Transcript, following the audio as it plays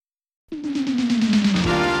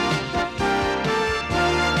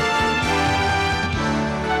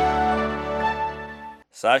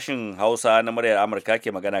Sashin Hausa na muryar Amurka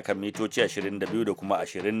ke magana kan mitoci 22 da kuma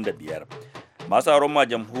 25. Masu auren ma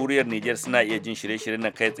jamhuriyar Nijar suna iya jin shirye-shiryen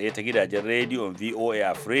na kai tsaye ta gidajen rediyon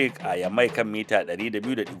VOA Africa a Yammai kan mita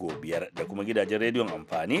 200.5 da kuma gidajen rediyon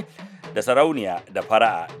amfani da sarauniya da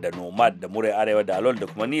fara'a da nomad da muryar arewa da alol da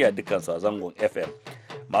kuma niyyar dukansu a zangon FM.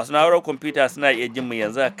 Masu na'urar kwamfuta suna iya jin mu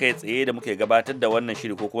yanzu kai tsaye da muke gabatar da wannan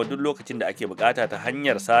shiri ko kuma duk lokacin da ake bukata ta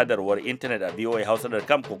hanyar sadarwar intanet a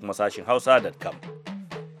voahausa.com ko kuma sashin hausa.com.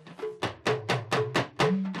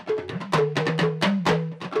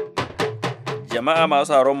 Jama'a masu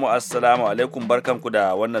sauran mu assalamu alaikum, barkanku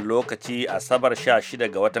da wannan lokaci, asabar 16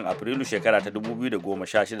 ga watan Afrilu shekara ta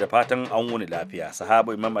 2016, fatan an wuni lafiya.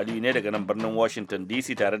 Sahabu Imam Aliyu ne daga nan birnin Washington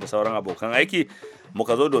DC tare da sauran abokan aiki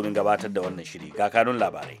muka zo domin gabatar da wannan shiri. Ga kanun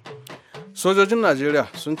labarai. Sojojin Najeriya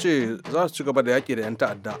sun ce za su ci gaba da yaƙi da 'yan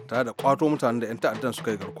ta'adda tare da kwato mutanen da 'yan ta'addan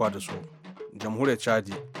suka yi garkuwa da su. Jamhuriyar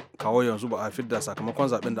Chadi kawo yanzu ba a fidda sakamakon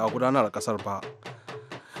zaben da a gudanar a kasar ba.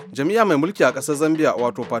 Jami'a mai mulki a ƙasar Zambia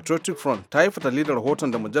wato Patriotic Front ta yi fitali da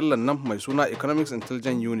rahoton da mujallar nan mai suna Economics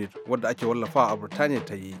Intelligence Unit wadda ake wallafa a Burtaniya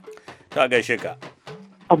ta yi. Ta gaishe ka.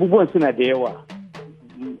 Abubuwan suna da yawa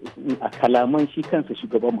a kalaman shi kansa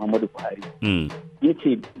shugaban Muhammadu Buhari. Ya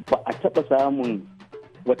ce ba a taɓa samun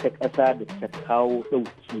wata ƙasa da ta kawo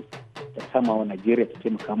ɗauki ta sama wa Najeriya ta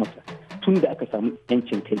taimaka masa tun da aka samu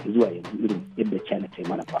 'yancin kai zuwa yanzu irin yadda China ta yi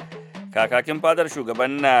mana ba. Kakakin fadar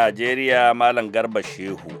shugaban Najeriya Malam Garba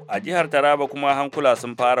Shehu a jihar Taraba kuma hankula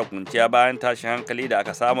sun fara kunciya bayan tashin hankali da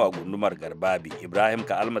aka samu a gundumar Garbabi. Ibrahim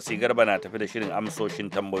Ka Almasi Garba na tafi da shirin amsoshin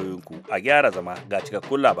tambayoyinku. A gyara zama ga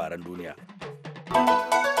cikakkun labaran duniya.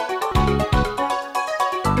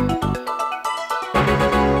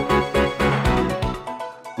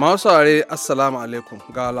 Masu saurare assalamu alaikum,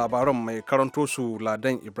 ga labaran mai karanto su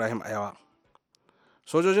Ladan Ibrahim Ayawa.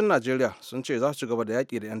 Sojojin Najeriya sun ce za su ci gaba da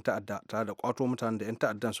yaƙi da 'yan ta'adda tare da kwato mutanen da 'yan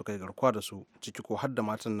ta'addan suka yi garkuwa da su, ciki ko har da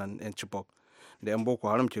matan nan 'yan Chibok da 'yan Boko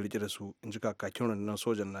Haram ke rike da su, in ji kakakin rundunar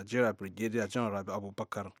sojan Najeriya Brigadier General Rabi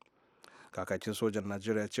Abubakar. Kakakin sojan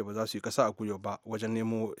Najeriya ce ba za su yi kasa a gwiwa ba wajen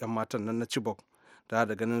nemo 'yan matan nan na Chibok tare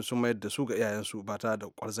da ganin sun mayar da su ga iyayensu ba tare da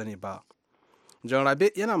kwarzane ba. Jan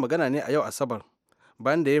Rabe yana magana ne a yau Asabar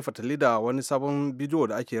bayan da ya yi fatali da wani sabon bidiyo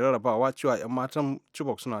da ake rarrabawa cewa 'yan matan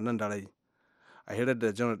Chibok suna nan da rai. A hirar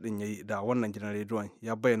da janar din ya yi da wannan gidan rediyon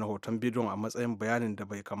ya bayyana hoton bidiyon a matsayin bayanin da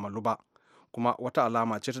bai kammalu ba, kuma wata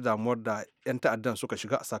alama ce ta damuwar da 'yan ta'addan suka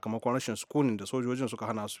shiga a sakamakon rashin sukunin da sojojin suka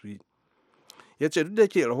hana su yi. Ya ce duk da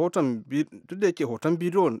yake hoton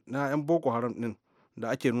bidiyo na 'yan Boko Haram din da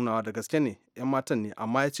ake nunawa da gaske ne 'yan matan ne,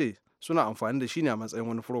 amma ya ce suna amfani da shi ne a matsayin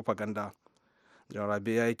wani propaganda.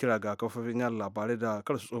 Jarabe ya yi kira ga kafofin yada labarai da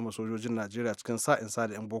kar su tsoma sojojin Najeriya cikin sa'insa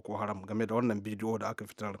da 'yan Boko Haram game da wannan bidiyo da aka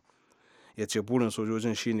fitar. Ya ce burin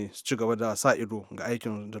sojojin shine su ci gaba da sa ido ga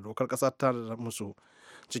aikin da dokar kasa ta musu,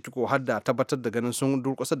 ciki ko har da tabbatar da ganin sun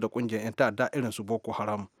durkusar da kungiyar 'yan ta'adda irin su Boko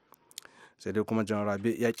Haram. Sai dai kuma Janar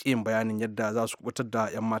Rabe ya ƙi yin bayanin yadda za su kubutar da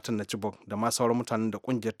 'yan matan na Chibok da ma sauran mutanen da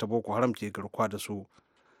kungiyar ta Boko Haram ke garkuwa da su.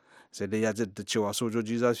 Sai dai ya jaddada cewa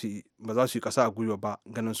sojoji ba za su yi kasa a gwiwa ba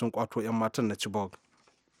ganin sun kwato 'yan matan na Chibok.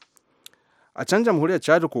 A can jamhuriyar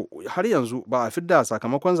Chad ko har yanzu ba a fidda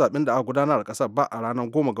sakamakon zaben da aka gudanar a kasar ba a ranar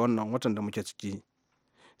 10 ga wannan watan da muke ciki.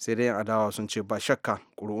 Sai dai yan adawa sun ce ba shakka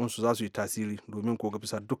ƙuri'unsu za su yi tasiri, domin ko ga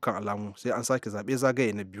bisa dukkan alamu sai an sake zaɓe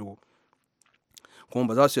zagaye na biyu. Kuma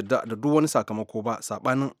ba za su yarda da duk wani sakamako ba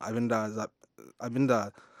saɓanin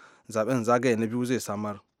abinda zaben zagaye na biyu zai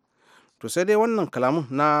samar. To sai dai wannan kalamun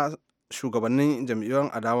na shugabannin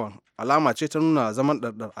jam'iyyar adawa alama ce ta nuna zaman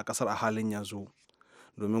ɗarɗar a ƙasar a halin yanzu.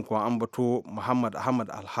 Domin kuwa an bato Muhammad Ahmad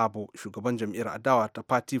Alhabo, shugaban jam'iyyar adawa ta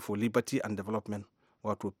Party for Liberty and Development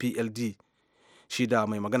wato PLD, shi da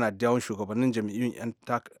mai magana da yawan shugabannin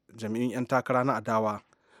jam'iyyun 'yan takara na adawa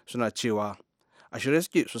suna cewa a shirye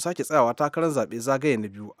suke su sake tsayawa takarar zaɓe zagaye na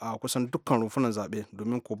biyu a kusan dukkan rumfunan zaɓe,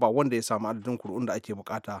 domin ko ba wanda ya samu adadin kuri'un da ake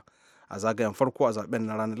bukata a zagayen farko a zaɓen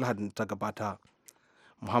na ranar Lahadin da ta gabata.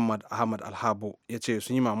 Muhammad Ahmad Alhabo ya ce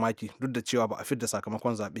sun yi mamaki duk da cewa ba a fidda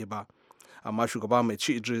sakamakon zaɓe ba, amma shugaba mai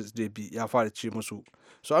ci Idris Deby ya fara ce musu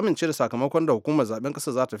su amince da sakamakon da hukumar zaben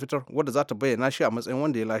kasa za ta fitar, wadda za ta bayyana shi a matsayin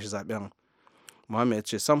wanda ya lashe zaben. Muhammad ya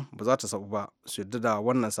ce sam ba za ta sabu ba su yarda da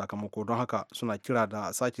wannan sakamako, don haka suna kira da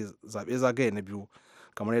a sake zaɓe zagaye na biyu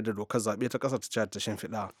kamar yadda dokar zaɓe ta ƙasa ta Chad ta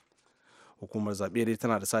shimfiɗa. Hukumar zaɓe dai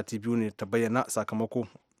tana da sati biyu ne ta bayyana sakamako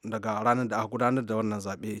daga ranar da aka gudanar da wannan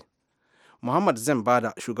zaɓe. Muhammad Zan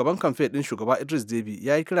Bada, shugaban kamfe ɗin shugaba Idris Deby,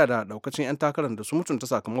 ya yi kira da daukacin 'yan takarar da su mutunta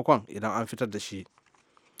sakamakon idan an fitar da shi.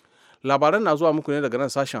 Labaran na zuwa muku ne daga nan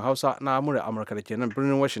sashen Hausa na murya Amurka da ke nan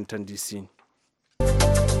birnin Washington DC.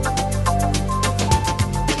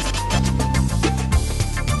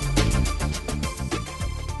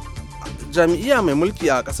 Jami'iyya mai mulki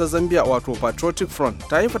a ƙasar Zambia wato Patriotic Front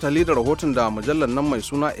ta yi fatali da rahoton da mujallar nan mai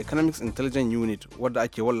suna Economics Intelligence Unit wadda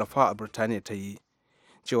ake wallafa a Birtaniya ta yi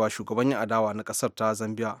cewa shugaban yin adawa na ƙasar ta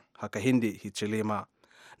Zambia Hakainde Hichilema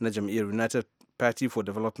na jam'iyyar United Party for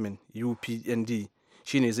Development UPND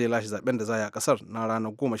shine zai lashe zaben da za a ƙasar na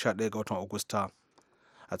ranar 11 ga watan Agusta.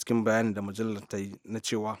 A cikin bayanin da mujallar ta yi na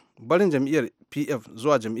cewa barin jam'iyyar PF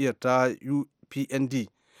zuwa jam'iyyar ta UPND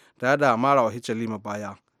ta da marawa Hichilema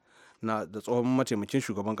baya na da tsohon mataimakin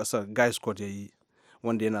shugaban kasar Guy Scott ya yi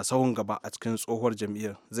wanda yana sahun gaba a cikin tsohuwar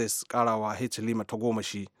jam'iyyar zai karawa Hichilema ta goma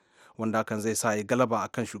shi wanda hakan zai sa ya galaba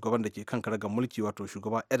akan shugaban da ke kan karagar mulki wato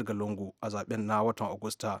shugaba Edgar Lungu a zaben na watan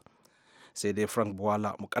Agusta. Sai dai Frank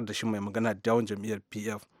Buwala mukaddashin mai magana da yawon jam'iyyar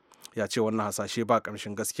PF ya ce wannan hasashe ba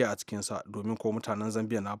kamshin gaskiya a cikinsa domin ko mutanen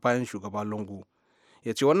Zambia na bayan shugaba Lungu.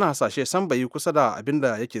 Ya ce wannan hasashe san bai yi kusa da abin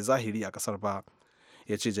da yake zahiri a kasar ba.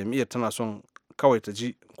 Ya ce jam'iyyar tana son kawai ta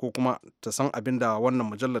ji ko kuma ta san abin da wannan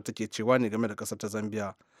mujallar take cewa ne game da kasar ta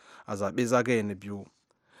Zambia a zaɓe zagaye na biyu.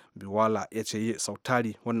 Biwala ya ce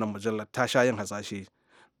sautari wannan mujallar ta sha yin hasashe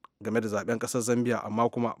game da zaben kasar Zambia amma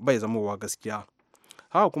kuma bai zamowa gaskiya.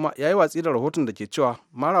 Haka kuma ya yi watsi da rahoton da ke cewa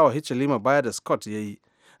marawa Hichilema baya da Scott ya yi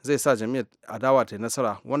zai sa jami'ar adawa ta yi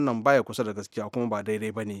nasara, wannan baya kusa da gaskiya kuma ba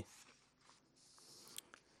daidai ba ne.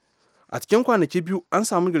 A cikin kwanaki biyu an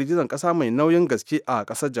samu girgizar kasa mai nauyin gaske a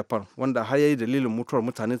kasar Japan wanda har yayi dalilin mutuwar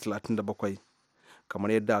mutane 37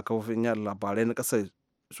 kamar yadda kafofin yada labarai na kasar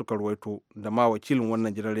suka ruwaito da ma wakilin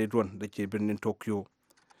wannan gidan rediyon da ke birnin Tokyo.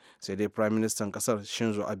 Sai dai Prime Minister kasar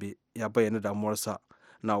Shinzo Abe ya bayyana damuwarsa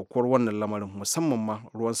na aukuwar wannan lamarin musamman ma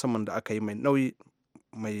ruwan saman da aka yi mai nauyi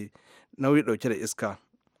dauke da iska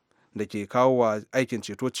da ke kawo wa aikin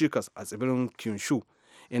ceto cikas a tsibirin Kyushu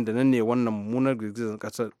inda nan ne wannan mummunar girgizar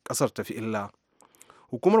kasar tafi illa.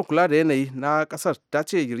 Hukumar kula da yanayi na kasar ta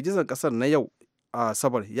ce girgizar kasar na yau a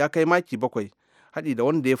Asabar ya kai maki 7 haɗi da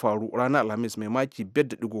wanda ya faru ranar Alhamis mai maki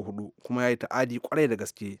 5.4 kuma ya yi ta'adi kwarai da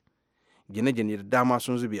gaske. Gine-gine da dama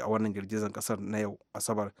sun zube a wannan girgizar kasar na yau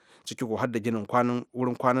Asabar ciki ko har da ginin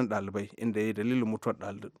wurin kwanan ɗalibai inda ya yi dalilin mutuwar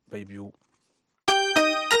ɗalibai 2.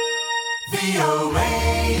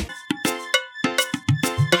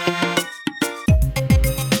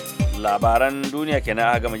 Labaran duniya kenan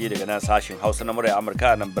aka gama ji daga nan sashin Hausa na murya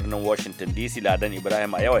Amurka a nan birnin Washington DC. Ladan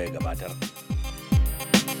Ibrahim a yawa ya gabatar.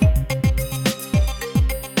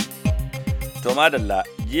 To madalla,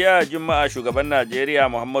 jiya Juma'a shugaban Najeriya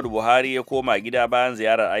Muhammadu Buhari ya koma gida bayan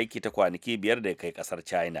ziyarar aiki ta kwanaki 5 da ya kai kasar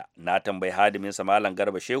China. Na tambayi hadimin sa Malam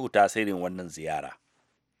Garba Shehu tasirin wannan ziyara.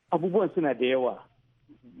 Abubuwan suna da yawa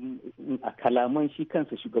a kalaman shi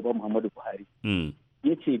kansa shugaban Muhammadu Buhari.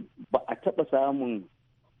 Ya ce ba a taɓa samun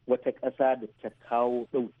wata ƙasa da ta kawo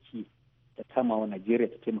ɗauki ta kama wa Najeriya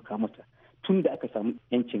ta taimaka mata tun da aka samu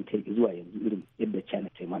yancin kai zuwa yanzu irin yadda China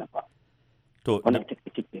ta yi mana ba. Wannan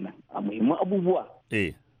take kenan a muhimman abubuwa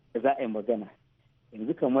da za a yi magana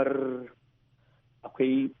yanzu kamar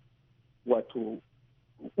akwai wato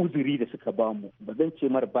uzuri da suka bamu ba zan ce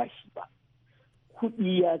mara bashi ba.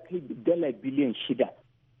 Kuɗi ya kai $6 biliyan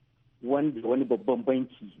wanda wani babban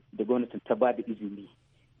banki da gwamnatin ta ba da izini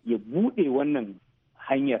ya buɗe wannan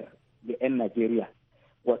hanyar da 'yan Najeriya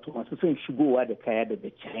wato masu son shigowa da kaya daga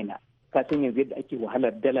China. Ka san yanzu yadda ake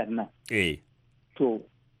wahalar dalar nan. To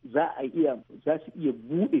za su iya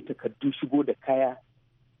buɗe takardun shigo da kaya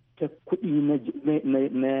ta kuɗi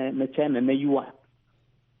na China na yuan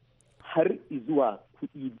har zuwa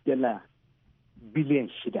kuɗi $6 biliyan.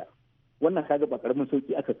 Wannan kaga ba karamin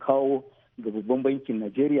sauki aka kawo ga babban bankin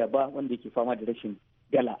Najeriya ba wanda yake fama da rashin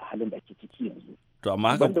dala a halin da ake ciki yanzu. To amma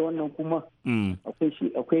haka banda wannan kuma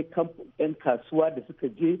akwai 'yan kasuwa da suka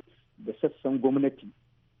je da sassan gwamnati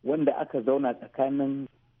wanda aka zauna tsakanin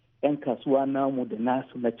 'yan kasuwa namu da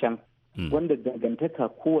nasu na can wanda dangantaka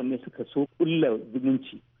kowanne suka so kulla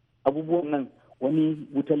zumunci. Abubuwan nan wani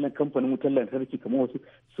kamfanin wutar lantarki kamar wasu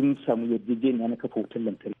sun samu yarjejeniya na kafa wutar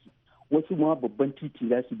lantarki, wasu ma babban titi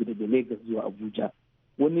za su bi daga Lagos zuwa Abuja,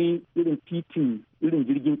 wani irin titin irin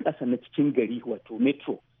jirgin ƙasa na cikin gari wato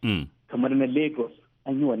metro kamar na Lagos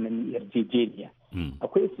an yi wannan yarjejeniya.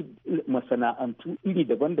 Akwai su masana'antu iri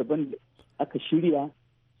daban-daban da aka shirya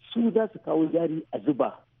su za su kawo jari a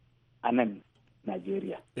zuba a nan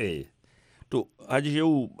Najeriya. To, Haji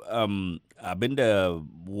Shehu, abinda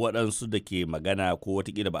waɗansu da ke magana ko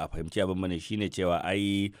watakila ba a fahimci abin mana shine cewa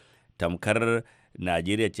ai tamkar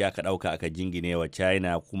Najeriya ce aka ɗauka aka jingine wa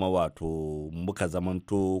China kuma wato muka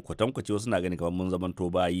zamanto kwatankwaci wasu na gani kamar mun zamanto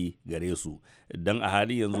bayi gare su don a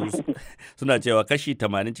halin yanzu suna cewa kashi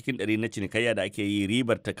 80 cikin 100 na cinikayya da ake yi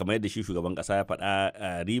ribar ta kamar yadda shi shugaban ƙasa ya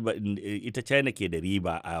faɗa riba ita China ke da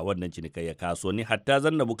riba a wannan cinikayya kasuwanni hatta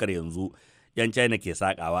zanna bukar yanzu 'yan China ke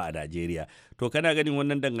sakawa a Najeriya. To kana ganin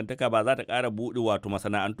wannan dangantaka ba za ta ƙara buɗe wato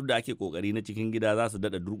masana'antu da ake ƙoƙari na cikin gida za su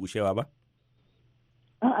daɗa durƙushewa ba?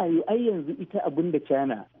 A'a, ai yanzu ita abin da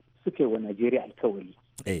China suka yi wa Najeriya alkawari.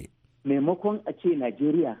 Maimakon a ce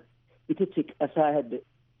Najeriya ita ce ƙasa da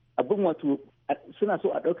abin wato suna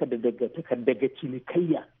so a ɗauka daga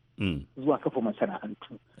cinikayya zuwa kafa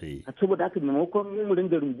masana'antu. Saboda haka maimakon mu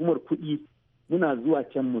ringa rungumar kuɗi muna zuwa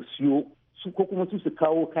can mu siyo su ko kuma su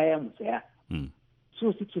kawo kaya mu saya.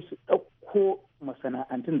 So suke su ɗauko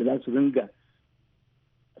masana'antun da za su ringa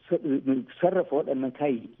sarrafa waɗannan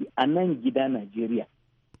kayayyaki a nan gida Najeriya.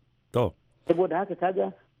 Saboda haka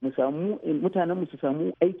kaga mutanen mu su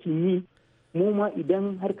samu aikin yi, mu ma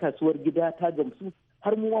idan har kasuwar gida ta gamsu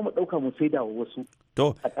har mu ma mu ɗauka mu saida wa wasu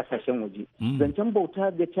a ƙasashen waje. Zancen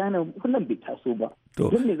bauta ga China wannan bai taso ba.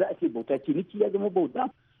 Don ne za a ce bauta ce niki ya zama bauta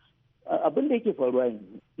abin da yake faruwa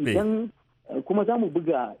yanzu. Idan kuma za mu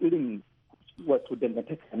buga irin wato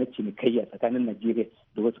dangantaka na cinikayya tsakanin Najeriya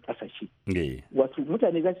da wasu ƙasashe. Wato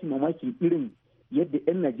mutane za su yi mamaki irin yadda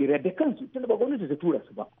 'yan Najeriya da kansu tunda ba gwamnati ta tura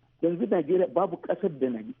su ba. Yanzu Najeriya babu ƙasar da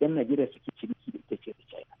 'yan Najeriya suke ciniki da ita ce da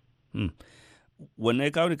China. Wannan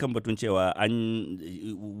ya kawo ni kan batun cewa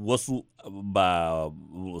wasu ba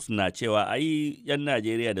suna cewa ai 'yan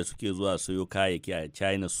Najeriya da suke zuwa sayo kayayyaki a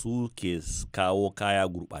China su ke kawo kaya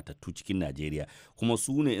gurɓatattu cikin Najeriya, kuma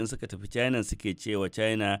su ne in suka tafi China suke cewa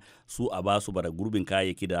China su a ba su bara gurbin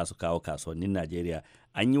kayayyaki da su kawo kasuwannin Najeriya.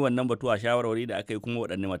 An yi wannan batu a shawarwari da aka yi, kuma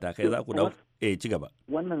waɗanne matakai za ku ɗau? Ci gaba.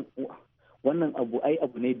 Wannan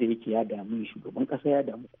abu ne da yake ya damu shugaban ƙasa, ya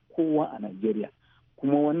damu kowa a Najeriya,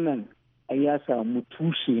 kuma wannan ya samu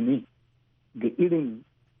tushe ne ga irin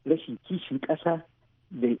rashin kishin ƙasa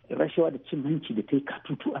da rashawa da cin hanci da ta yi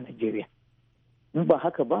katutu a Najeriya. In ba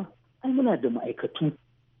haka ba, ai muna da ma'aikatu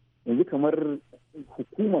yanzu kamar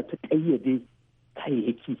hukuma ta ƙayyade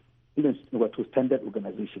kayayyaki irin wato standard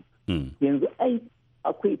organization. Yanzu ai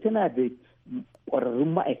akwai tana da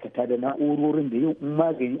ƙwararrun ma'aikata da na'urorin da yau in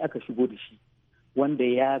magani aka shigo da shi wanda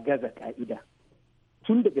ya gaza ka'ida,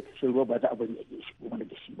 tun daga tashar ruwa ba za a bari a iya shigo mana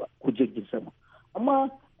da shi ba, ko jirgin sama. Amma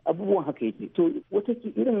abubuwan haka yake. To wata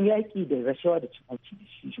irin yaƙi da rashawa da cin hanci da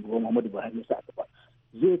shi shugaban Muhammadu Buhari ya sa aka ba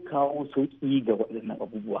zai kawo sauƙi ga waɗannan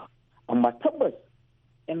abubuwa. Amma tabbas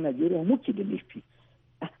 'yan Najeriya muke da laifi.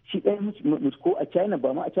 Shi ɗaya ko a China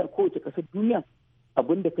ba ma a China, kowace ƙasar duniya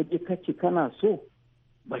abin da ka je ka ce kana so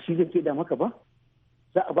ba shi zai da maka ba?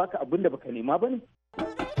 Za a baka abin da baka nema ba ne?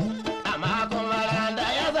 Amma kuma da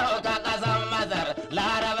ya sauka ƙasar Masar,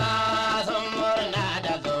 Laraba sun murna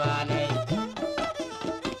da zuwa ne.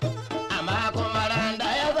 Amma kuma da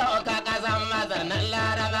ya sauka ƙasar Masar, nan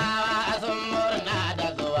Larabawa sun murna da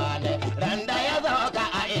zuwa ne. Randa ya sauka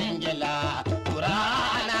a Ingila,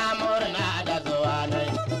 Turawa na murna da zuwa ne.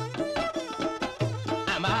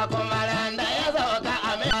 Amma kuma da ya sauka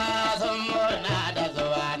a Amerika sun murna da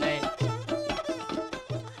zuwa ne.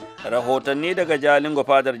 Rahotanni daga Jalingo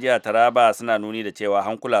fadar jihar Taraba suna nuni da cewa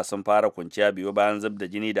hankula sun fara kunciya biyo bayan zub da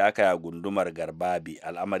jini da aka yi a gundumar Garbabi,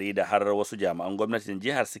 al'amari da har wasu jami'an gwamnatin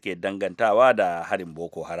jihar suke dangantawa da harin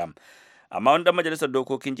Boko Haram. Amma wani dan majalisar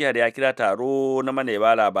dokokin jihar ya kira taro na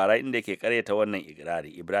manema labarai inda ke karyata wannan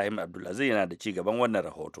ikirari. Ibrahim Abdulaziz yana da ci gaban wannan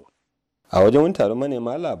rahoto. A wajen wani taron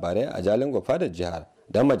manema labarai a Jalingo fadar jihar,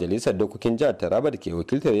 dan majalisar dokokin jihar Taraba da ke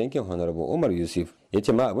wakiltar yankin Honorable Umar Yusuf ya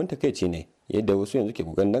ce ma abin takeici ne yadda wasu yanzu ke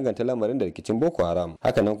kokarin danganta lamarin da rikicin Boko Haram.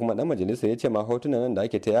 Hakanan kuma dan majalisar ya ce ma hotunan nan da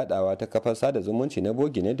ake ta yadawa ta kafar sada zumunci na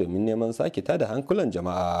bogi ne domin neman sake tada hankulan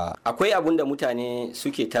jama'a. Akwai abun da mutane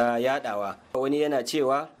suke ta yadawa, wani yana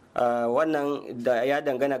cewa wannan da ya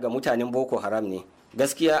dangana ga mutanen Boko Haram ne.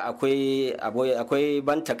 Gaskiya akwai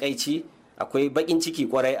ban takaici, akwai bakin ciki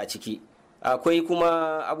kwarai a ciki. Akwai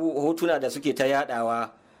kuma hotuna da suke ta yadawa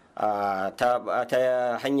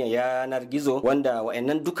ta hanyar yanar gizo wanda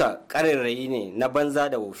wa'annan duka ƙararrayi ne na banza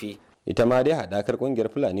da wofi. Ita ma dai haɗakar ƙungiyar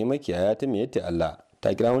Fulani makiyaya ta Miyetti Allah ta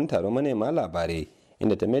kira wani taron manema labarai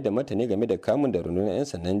inda ta mai da martani game da kamun da rundunar 'yan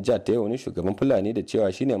sandan jihar ta yi wani shugaban Fulani da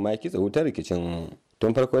cewa shine ma ya kitsa wutar rikicin.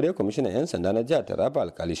 Tun farko dai kwamishinan 'yan sanda na jihar Taraba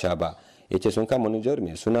Alkali Shaba ya ce sun kama wani jihar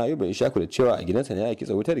mai suna Ayuba Ishaku da cewa a gidansa ne ya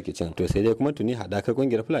kitsa wutar rikicin. To sai dai kuma tuni haɗakar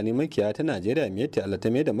ƙungiyar Fulani makiyaya ta Najeriya Miyetti Allah ta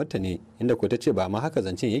mai da martani inda ko ta ce ba ma haka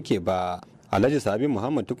zancen yake ba. Alhaji Sabi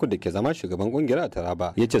Muhammad Tukur da ke zama shugaban kungiyar a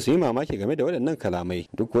Taraba ya ce sun yi mamaki game da waɗannan kalamai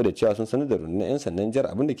duk da cewa sun sanar da rundunar 'yan sandan jihar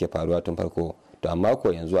abin da ke faruwa tun farko. to amma ko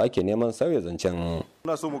yanzu ake neman sauya zancen.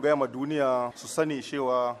 Muna so mu gaya ma duniya su sani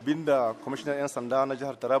cewa binda kwamishinan 'yan sanda na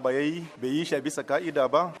jihar Taraba ya yi bai yi shi bisa ka'ida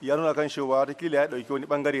ba, ya nuna kan cewa takila ya ɗauki wani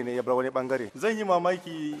bangare ne ya bar wani bangare. Zan yi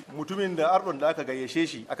mamaki mutumin da ardon da aka gayyace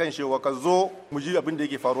shi akan cewa ka zo mu ji abin da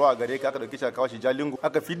yake faruwa a gare ka, aka ɗauki shi aka kawo shi Jalingo,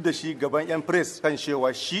 aka fidda shi gaban 'yan press kan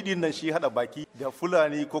cewa shi din nan shi hada baki da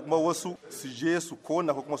Fulani ko kuma wasu su je su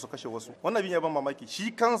kona ko kuma su kashe wasu. Wannan bin ya ban mamaki, shi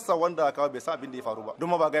kansa wanda aka kawo bai sa abin da ya faru ba, don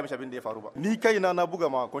ma ba ga mishi abin da ya faru ba. Ni kaina na buga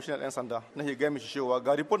ma kwamishinan 'yan sanda na ke ga mishi cewa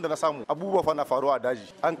ga report da na samu abubuwa fa na faruwa a daji,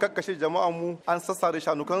 an kakkashe jama'an mu, an sassare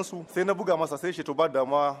shanukansu, sai na buga masa sai shi to ba da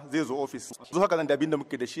ma zai zo office. Zo haka nan da abin da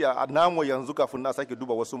muke da shi a namu yanzu kafin na sake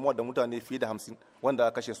duba wasu mu da mutane fiye da 50 wanda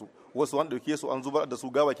aka kashe su, wasu an dauke su an zubar da su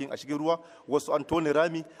gawakin a cikin ruwa, wasu an tone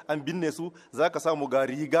rami an binne su, zaka samu ga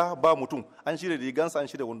riga ba mutum, an shirya rigansa an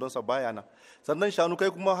shirya wandonsa baya na. Sannan shanu kai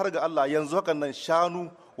kuma har ga Allah yanzu hakan nan shanu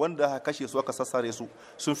wanda aka kashe su aka sassare su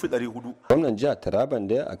sun fi 400. Gwamnan jihar Taraban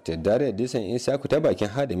da Akta Dare Disan Isaku ta bakin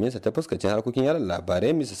hadiminsa ta fuskacin harkokin yaran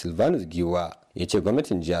labarai Mr. Silvanus Giwa ya ce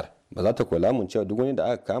gwamnatin jihar ba za ta kula mun cewa duk wani da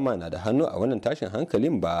aka kama na da hannu a wannan tashin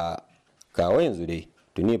hankalin ba. Kawo yanzu dai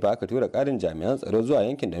tuni fa aka tura karin jami'an tsaro zuwa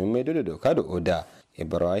yankin domin maido da doka da oda.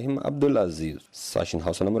 Ibrahim Abdulaziz, sashin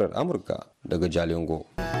Hausa na murar Amurka daga Jalingo.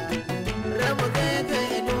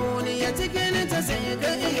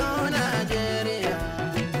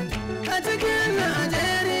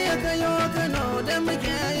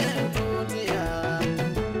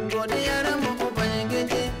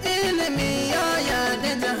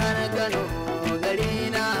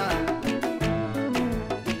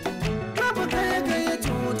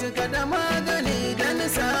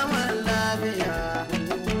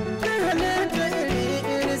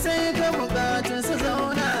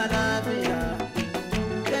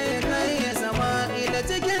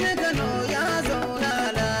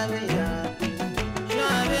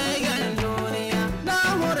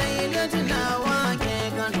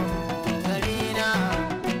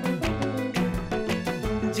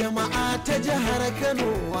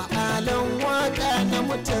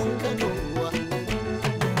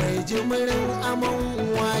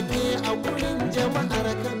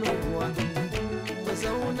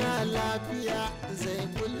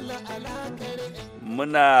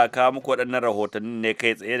 Muna kawo muku waɗannan rahotanni ne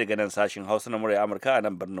kai tsaye daga nan sashin Hausa na murya Amurka a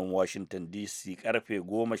nan birnin Washington DC karfe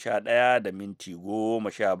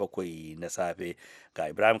 11:17 na safe. Ga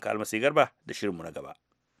Ibrahim Kalmasi Garba da shirinmu na gaba.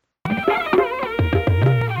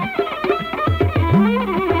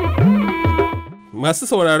 Masu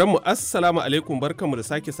sauraron mu assalamu alaikum, barkanmu da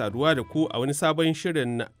sake saduwa da ku a wani sabon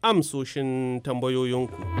shirin na amsoshin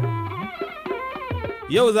tambayoyinku.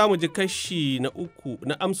 Yau za mu ji kashi na 3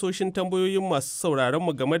 na amsoshin tambayoyin masu sauraron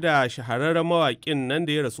mu game da shahararren mawaƙin nan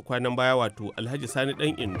da ya rasu kwanan baya, wato Alhaji Sani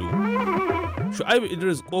Dan Indo. Shu'aibu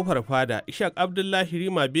Idris Kofar Fada, Ishaq Abdullahi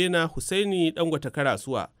Rima Bena, Husaini Dangwata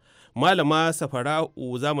Karasuwa, Malama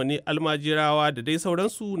Safara'u Zamani Almajirawa da dai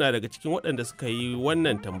sauransu na daga cikin waɗanda suka yi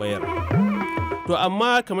wannan tambayar. To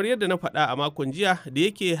amma kamar yadda na faɗa a makon jiya, da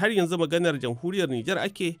yake har yanzu maganar jamhuriyar Nijar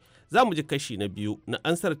ake, za mu ji kashi na 2 na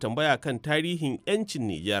ansar tambaya kan tarihin 'yancin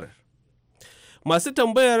Nijar. Masu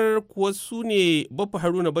tambayar kuwa su ne Baffa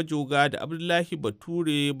Haruna Bajoga da Abdullahi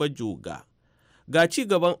Bature Bajoga. Ga ci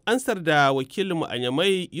gaban ansar da wakilinmu a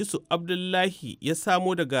Nyamai Yusuf Abdullahi ya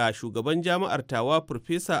samo daga shugaban jami'ar Tawa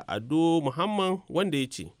Farfesa Ado Muhammad, wanda ya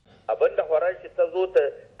ce, abinda horar shi ta zo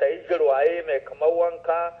ta yi jirwaye mai kamar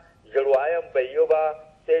wanka, jirwayen bai yi ba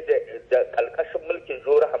sai da kalkashin mulkin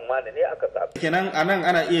Jori Hammani ne aka samu. Kenan a nan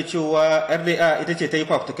ana iya cewa RDA ita ce ta yi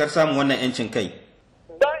fafutukar samun wannan 'yancin kai.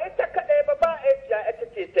 Ba ita kaɗai ba ita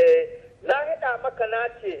ce ta na hida maka na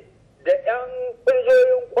ce da 'yan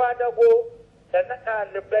ƙungiyoyin kwadago da na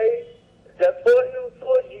ɗalibai da tsohin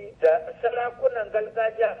soji da sarakunan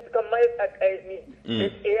gargajiya suka mai tsakaini da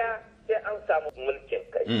tsiya sai an samu mulkin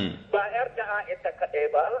kai. Ba RDA ita kaɗai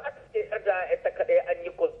ba, an aka ce RDA ita kaɗai an yi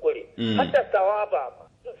kuskure. Hadda sawaba ba.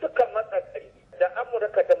 Suka matsa kai da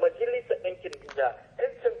Amurka da Majalisar Ɗinkin Duniya,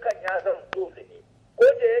 'yancin kan ya zan dole ne, ko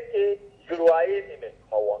da yake jirwaye ne mai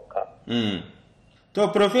mawanka. To,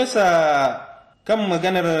 Profesa, kan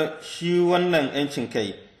maganar shi wannan 'yancin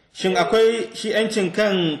kai, shin akwai shi 'yancin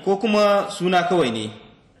kan ko kuma suna kawai ne?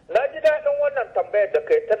 Na ji daɗin wannan tambayar da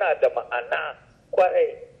kai tana da ma'ana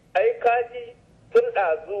kwarai. Ai kaji tun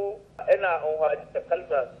ɗazu ina amfani da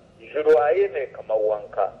kalmar jirwaye mai kamar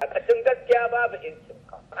wanka. A ƙashin gaskiya babu 'yancin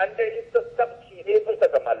kan. An dai sassabci ne bisa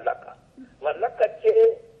ga mallaka. Mallaka ce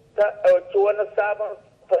ta ɗauki wani sabon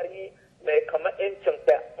fari mai kamar 'yancin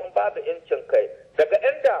kai, an babu 'yancin kai. Daga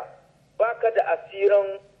inda baka da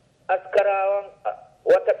asirin askarawan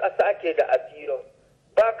wata ƙasa ke da asirin,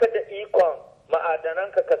 baka da ikon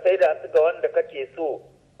ma'adananka ka saida su ga wanda kake so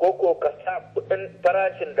ko ka sa kudin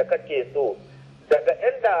farashin da kake so daga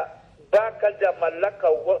inda baka da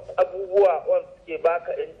mallakar wasu abubuwa wanda suke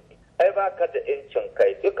baka inci ai baka da incin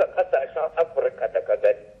kai. Duka kasashen Afirka da ka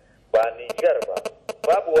gani ba Nijar ba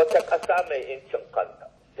babu wata ƙasa mai incin kanta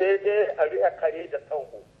sai dai a riya kare da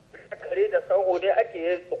sanhu. Kare da sanhu ne ake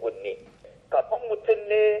yin tsugunni kafin mutum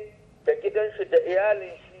ne da gidan shi da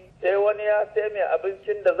iyalin shi sai wani ya sai mai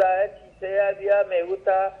abincin da za a ci sai ya biya mai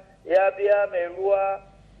wuta ya biya mai ruwa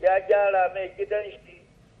ya gyara mai gidan shi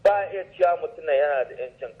ba iya cewa mutum yana da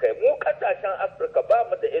yancin kai. Mu kasashen Afirka ba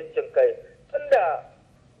mu da yancin kai tunda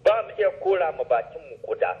ba mu iya kora mu bakin mu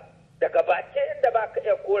kuda daga bakin inda ba ka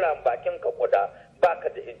iya kora mu bakin ka kuda ba ka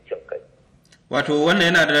da yancin kai. Wato wannan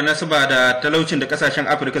yana da nasaba da talaucin da kasashen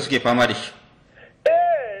Afirka suke fama da shi.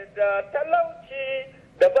 Da talauci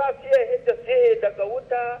da ba su iya hidda sai daga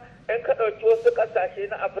wuta in ka ɗauki wasu ƙasashe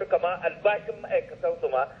na Afirka ma albashin ma'aikatan su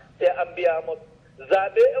ma sai an biya musu.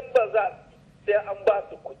 Zaɓe in ba za sai an ba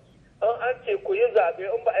su kuɗi. In an ce ku yi zaɓe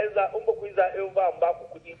in ba ku yi zaɓe ba an ba ku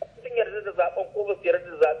kuɗi. Sun yarda da zaɓen ko ba su yarda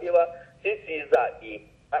da zaɓe ba sai su yi zaɓe.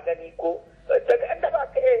 A gani ko daga inda ba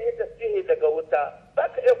ka iya hidda sai daga wuta ba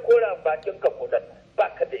ka iya kora bakin ka kudan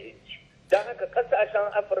ba ka da inci. Don haka ƙasashen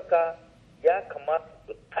Afirka ya kamata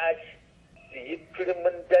su tashi su yi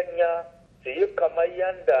firmin danya su yi kamar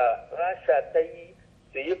yadda Rasha ta yi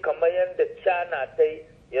su yi kamar yadda China ta yi.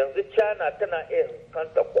 Yanzu China tana iya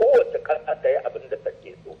kanta kowace ƙasa ta yi abin da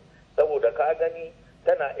take so saboda ka gani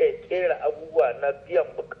tana iya kera abubuwa na biyan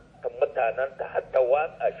bukatun mutanen ta har ta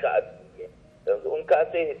watsa shi a duniya. Yanzu in ka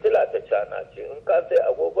sai hitila ta China ce, in ka sai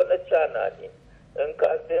agogo na China ne, in ka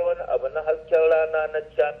sai wani abu na hasken rana na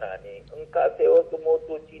China ne, in ka sai wasu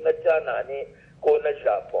motoci na China ne ko na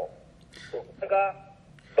Japan. To kaga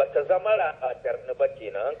ba ta zama ra'adar ni ba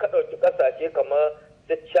kenan. An ka ɗauki ƙasashe kamar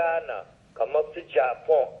su China kamar su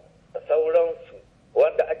Japan da sauransu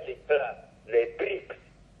wanda ake kira le BRICS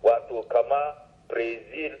wato kama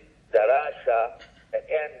Brazil da Rasha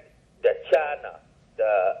da China da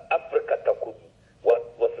Afirka ta kudu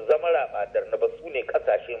wasu zama rabadar na ba su ne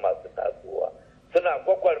kasashe masu tasowa suna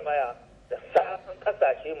gwagwarmaya da sabon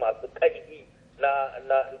kasashe masu ƙarfi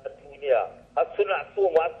na duniya har suna so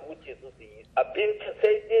masu wuce su yi abinci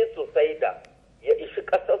sai dai su saida ya ishi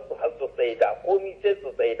ƙasarsu har su saida komi sai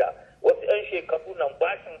su saida. Wasu 'yan shekaru nan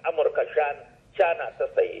bashin Amurka China ta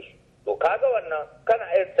saye shi. To kaga wannan kana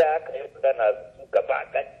yadda ya kai kana su gaba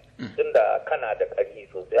gani tunda kana da ƙari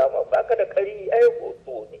sosai amma baka da ƙari ai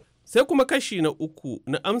hoto ne. Sai kuma kashi na uku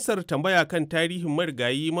na amsar tambaya kan tarihin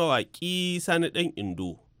marigayi mawaƙi Sani ɗan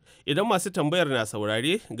Indo. Idan masu tambayar na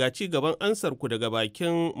saurare ga ci gaban ansar ku daga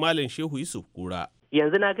bakin Malam Shehu Yusuf Kura.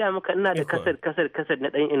 Yanzu na gaya maka ina da kasar na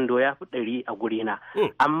ɗan Indo ya fi 100 a gurina.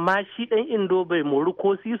 Amma shi ɗan Indo bai mori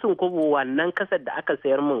ko sisin ko wannan kasar da aka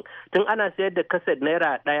sayar min. Tun ana sayar da kasar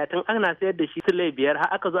naira 1, tun ana sayar da shi Sule 5, har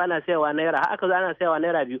aka zo ana sayarwa naira, har aka zo ana sayarwa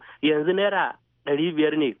naira 2. Yanzu naira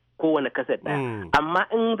 500 ne kowane kasar ɗaya. Amma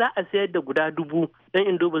in za a sayar da guda 1000, ɗan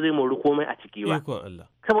Indo ba zai mori komai a ciki ba.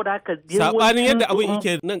 Saboda haka sabanin yadda abin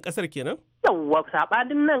yake nan kasar kenan? Yawwa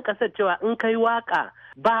sabanin nan kasar cewa in kai waka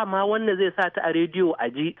ba ma wanda zai sa ta a rediyo a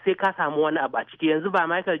ji sai ka samu wani abu a ciki. Yanzu ba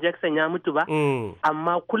Michael Jackson ya mutu ba,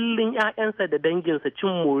 amma kullun ƴaƴansa da danginsa cin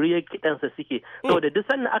moriyar kiɗansa suke. Saboda duk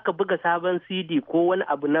sanda aka buga sabon CD ko wani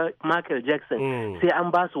abu na Michael Jackson sai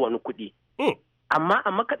an ba su wani kuɗi. Amma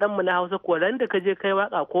a makaɗanmu na Hausa ko ran da ka je kai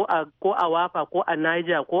waka ko a Wafa ko a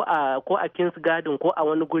Niger ko a Kings Garden ko a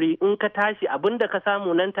wani guri in ka tashi abinda ka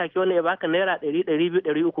samu nan take wani ya baka naira 100, 200,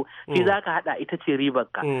 300 shi zaka hada ita ce ribar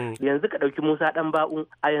ka. Yanzu ka dauki Musa Dan Ba'u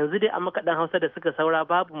a yanzu dai a makaɗan Hausa da suka saura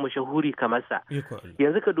babu mashahuri kamar sa.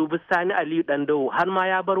 Yanzu ka dubi Sani Aliyu Dandawo har ma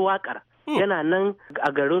ya bar wakar. Yana nan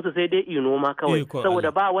a garinsu sai dai noma kawai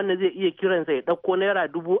saboda ba wanda zai iya kiransa ya ɗauko naira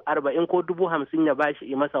 40,000 ko 50,000 ya bashi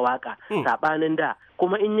yi masa waka saɓanin da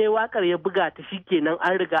kuma in yayi wakar ya buga ta shikenan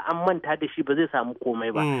an riga an manta da shi ba zai samu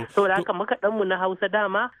komai ba saboda haka makaɗanmu na Hausa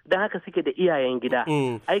dama dan haka suke da iyayen gida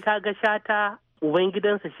ai kaga Shata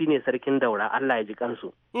ubangidansa shine sarkin Daura Allah ya ji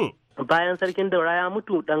kansu. Bayan sarkin Daura ya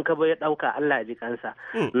mutu dan Kaba ya ɗauka Allah ya ji kansa.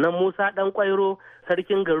 Na Musa Dan Kwairo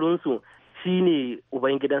sarkin garinsu shine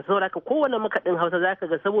ubangidan saboda haka kowane makaɗin Hausa zaka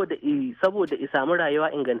ga saboda i samu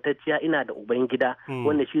rayuwa ingantacciya ina da ubangida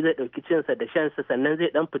wanda shi zai ɗauki cinsa da shansa sannan zai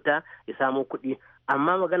dan fita ya samu kuɗi.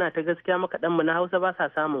 Amma magana ta gaskiya makaɗan mu na Hausa ba sa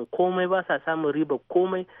samun komai, ba sa samun riba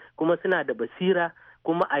komai, kuma suna da basira,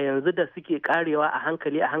 kuma a yanzu da suke karewa a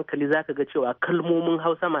hankali zaka ga cewa kalmomin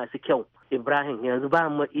Hausa masu kyau Ibrahim yanzu ba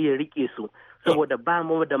mu iya rike su saboda ba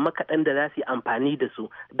mu da makaɗan da za su yi amfani da su.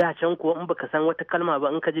 Da can kuwa in baka san wata kalma ba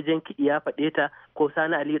in ka ji jan kiɗi ya faɗe ta ko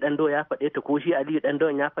Sani Aliyu Ɗandawo ya faɗe ta ko shi Aliyu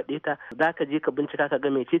Ɗandawon ya faɗe ta za ka je ka bincika ka ga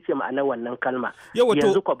mecece ma'anar wannan kalma.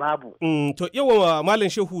 Yanzu ko babu. To yawa Malam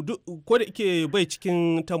Shehu ko da ike bai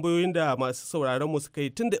cikin tambayoyin da masu sauraron mu suka yi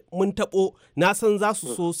tunda mun taɓo na san za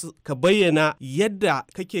su so ka bayyana yadda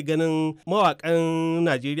kake ganin mawaƙan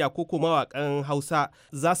Najeriya ko mawaƙan Hausa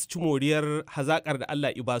za su ci moriyar hazaƙar da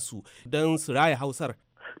Allah ya basu don su raya Hausar.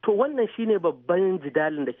 To wannan shine babban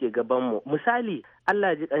jidalin da ke gabanmu. Misali,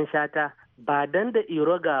 Allah ji ɗan Shata ba dan da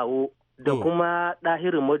Iro Gawo da kuma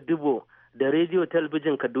Ɗahiru Modibo da rediyo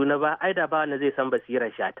talabijin Kaduna ba, ai da ba wanda zai san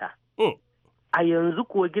basirar Shata. A yanzu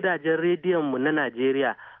kuwa gidajen rediyonmu na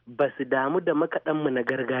Najeriya ba su damu da makaɗanmu na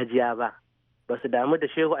gargajiya ba. Ba su damu da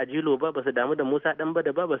Shehu Ajilo ba su damu da Musa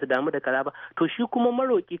Ɗanbada ba su damu da kaza ba. To shi kuma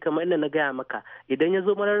maroƙi kamar inda na gaya maka idan ya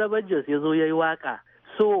zo mararrabar Jos ya zo ya yi waƙa.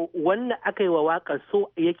 So wannan aka yi wa waƙar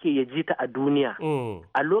so yake ya ji ta a duniya.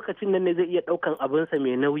 A lokacin nan ne zai iya ɗaukan abinsa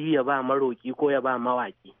mai nauyi ya ba maroƙi ko ya ba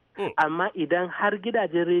mawaƙi. Amma idan har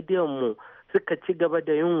gidajen rediyon mu suka ci gaba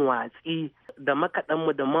da yin watsi da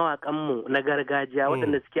makaɗanmu da mawaƙanmu na gargajiya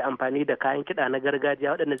waɗanda suke amfani da kayan kiɗa na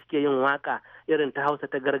gargajiya waɗanda suke yin waƙa irin ta Hausa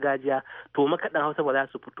ta gargajiya, to makaɗan Hausa ba za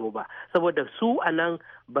su fito ba. Saboda su a nan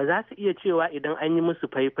ba za su iya cewa idan an yi musu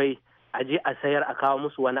faifai a je a sayar a kawo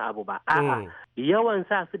musu wani abu ba. A'a, yawan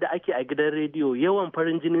sa su da ake a gidan rediyo yawan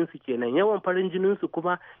farin jinin su kenan, yawan farin jinin su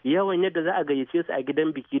kuma yawan yadda za a gayyace su a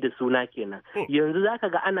gidan biki da suna kenan. Yanzu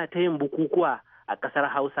zaka ga ana ta yin bukukuwa a ƙasar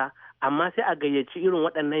Hausa, amma sai a gayyaci irin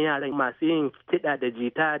waɗannan yaran masu yin kiɗa da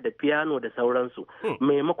jita da piano da sauransu.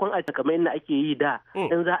 Maimakon a kamar inda ake yi da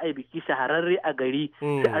in za a yi biki shahararre a gari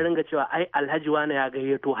sai a ringa cewa ai Alhaji wani ya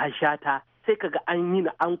gayyato har Shata. Sai kaga an yi na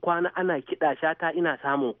an kwana ana kiɗa Shata ina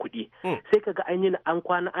samun kuɗi. Sai kaga an yi na an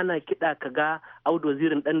kwana ana kiɗa kaga Audo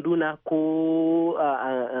Zirin Ɗanduna ko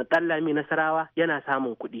Ɗanlami Nasarawa yana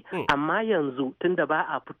samun kuɗi. Amma yanzu tunda ba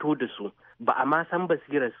a fito da su ba a ma san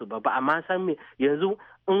basirar su ba a ma san me yanzu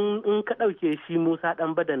in ka ɗauke shi Musa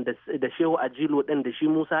Ɗanbadan da Shehu Ajilo ɗin da shi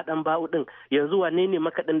Musa Ɗanba'u ɗin yanzu wane ne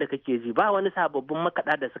makaɗin da kake ji ba wani sababbin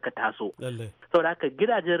makaɗa da suka taso. Saboda haka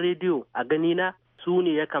gidajen rediyo a ganina su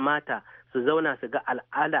ne ya kamata su zauna su ga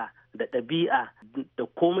al'ada da ɗabi'a da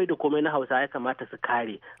komai na Hausa ya kamata su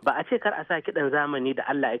kare. Ba a ce kar a sa kiɗan zamani da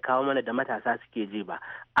Allah ya kawo mana da matasa suke ji ba,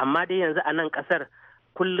 amma dai yanzu a nan ƙasar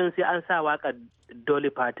kullum sai an sa waƙar Dolly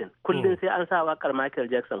Parton, kullum sai an sa waƙar Michael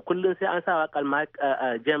Jackson, kullum sai an sa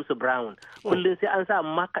waƙar James Brown, kullum sai an sa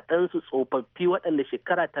makaɗansu tsofaffi waɗanda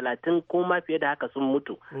shekara 30 ko ma fiye da haka sun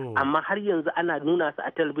mutu, amma har yanzu ana nuna su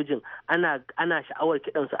a talabijin, ana sha'awar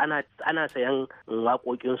kiɗansu, ana sayan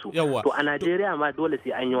waƙoƙinsu. To a Najeriya ma dole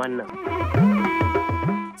sai an yi wannan.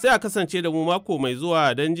 Sai a kasance da mu mako mai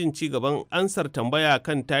zuwa don jin ci gaban ansar tambaya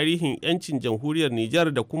kan tarihin 'yancin jamhuriyar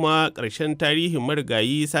Nijar da kuma ƙarshen tarihin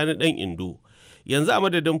marigayi Sani ɗan Indo. Yanzu a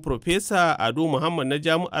madadin Profesa Ado Muhammad na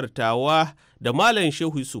Jami'ar Tawa da Malam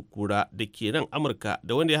Shehu Sukura da ke nan Amurka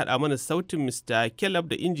da wanda ya haɗa mana sautin Mr. Caleb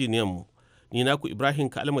da injiniyanmu. Ni naku Ibrahim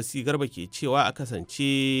Kalmasi Garba ke cewa a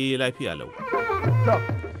kasance lafiya lau.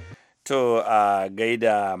 To a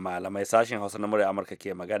gaida malamai, sashen Hausa na murya Amurka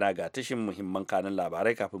ke magana ga tashin muhimman kanun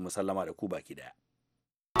labarai kafin mu sallama da ku baki daya.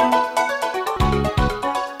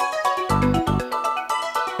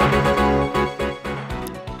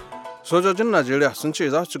 Sojojin Najeriya sun ce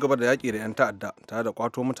za su ci gaba da yaƙi da 'yan ta'adda tare da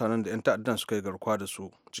kwato mutanen da 'yan ta'addan suka yi garkuwa da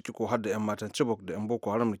su, ciki ko har da 'yan matan Chibok da 'yan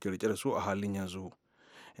Boko Haram da ke rike da su a halin yanzu.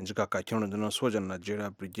 In ji kakakin rundunar sojan Najeriya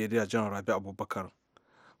Brigadier General Rabi Abubakar.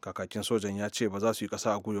 Kakakin sojan ya ce ba za su yi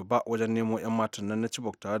ƙasa a gwiwa ba wajen nemo 'yan matan nan na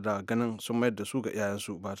Chibok tare da ganin sun mayar da su ga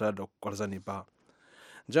iyayensu ba tare da kwarzane ba.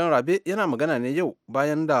 Jan Rabe yana magana ne yau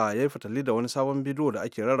bayan da ya yi fitali da wani sabon bidiyo da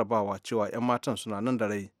ake rarrabawa cewa 'yan matan suna nan da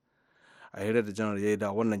rai. A hira da janar ya yi da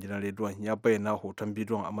wannan gidan rediyon ya bayyana hoton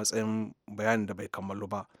bidiyon a matsayin bayanin da bai kammalu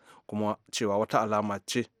ba, kuma cewa wata alama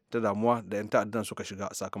ce ta damuwa da 'yan ta'addan suka shiga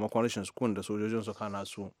sakamakon rashin sukun da sojojin su kana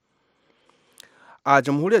su. A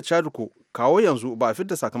jamhuriyar Chad ko kawo yanzu ba a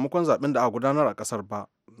fidda sakamakon zaben da aka gudanar a kasar ba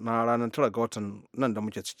na ranar 9 ga watan nan da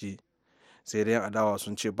muke ciki, sai dai yan adawa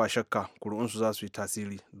sun ce ba shakka kuri'unsu za su yi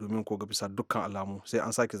tasiri domin ko ga bisa dukkan alamu sai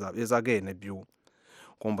an sake zaɓe zagaye na biyu,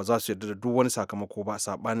 kuma ba za su yarda da duk wani sakamako ba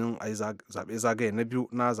saɓanin a yi zaɓe zagaye na biyu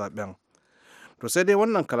na zaɓen. To sai dai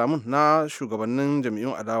wannan kalamun na shugabannin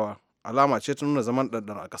jam'iyyun adawa alama ce ta nuna zaman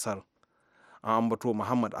ɗaɗɗar a ƙasar. An ambato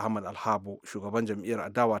Muhammad Ahmad Alhabo, shugaban jam'iyyar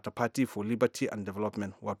adawa ta Party for Liberty and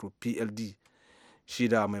Development wato PLD, shi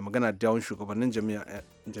da mai magana da yawan shugabannin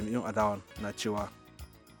jam'iyyun adawa na cewa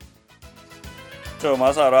To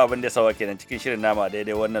masu haro abin da sawa kenan cikin shirin nama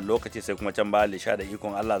daidai wannan lokaci sai kuma can ba lisha da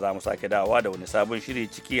ikon Allah za mu sake dawowa da wani sabon shiri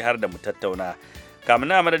ciki har da mu tattauna. Kamin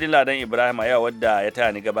na madadin Ladan Ibrahim a yau wadda ya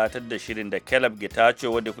taya ni gabatar da shirin da Caleb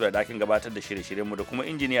Gitacho wadda kula da dakin gabatar da shirye-shiryen mu da kuma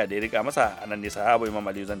injiniya da ya rika masa anan ne sahabo Imam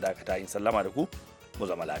Aliyu zan dakata in sallama da ku mu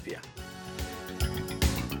zama lafiya.